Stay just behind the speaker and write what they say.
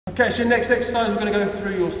Okay, so your next exercise, we're going to go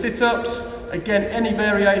through your sit-ups. Again, any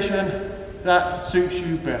variation that suits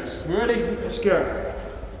you best. Ready? Let's go.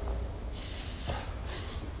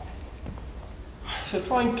 So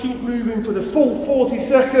try and keep moving for the full 40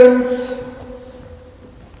 seconds.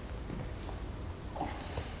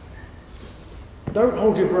 Don't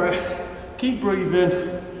hold your breath. Keep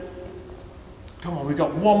breathing. Come on, we've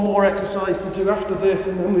got one more exercise to do after this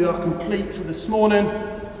and then we are complete for this morning.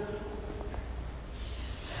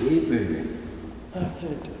 Keep moving. That's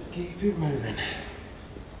it. Keep it moving.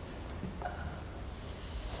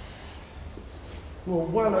 We're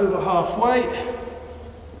well over halfway.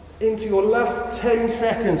 Into your last 10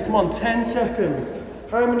 seconds. Come on, 10 seconds.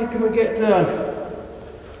 How many can we get done?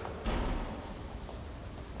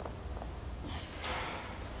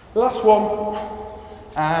 Last one.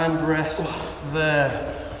 And rest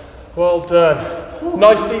there. Well done.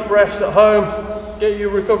 Nice deep breaths at home. Get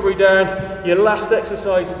your recovery down. Your last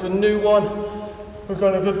exercise is a new one. We're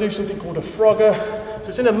going to do something called a frogger. So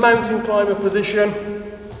it's in a mountain climber position.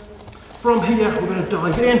 From here, we're going to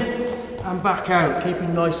dive in and back out,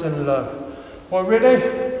 keeping nice and low. All ready?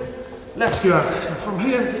 Let's go. So from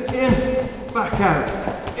here to in, back out,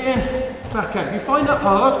 in, back out. If you find that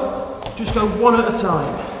hard, just go one at a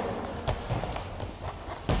time.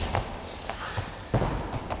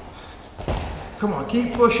 Come on,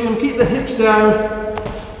 keep pushing, keep the hips down.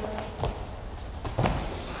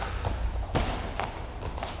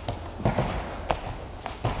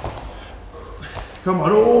 Come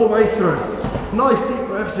on, all the way through. Nice deep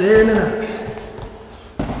breaths in and out.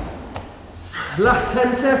 Last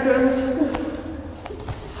 10 seconds.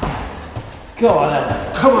 Go on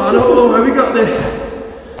then. Come on, all the way, we got this.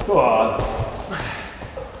 Go on.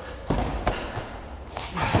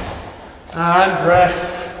 And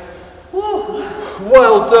rest.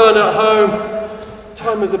 Well done at home.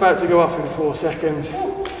 Timer's about to go off in 4 seconds.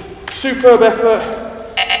 Superb effort.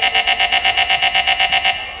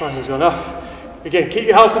 Timer's gone off. Again, keep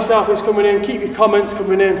your healthy selfies coming in, keep your comments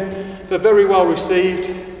coming in. They're very well received.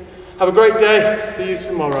 Have a great day. See you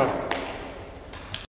tomorrow.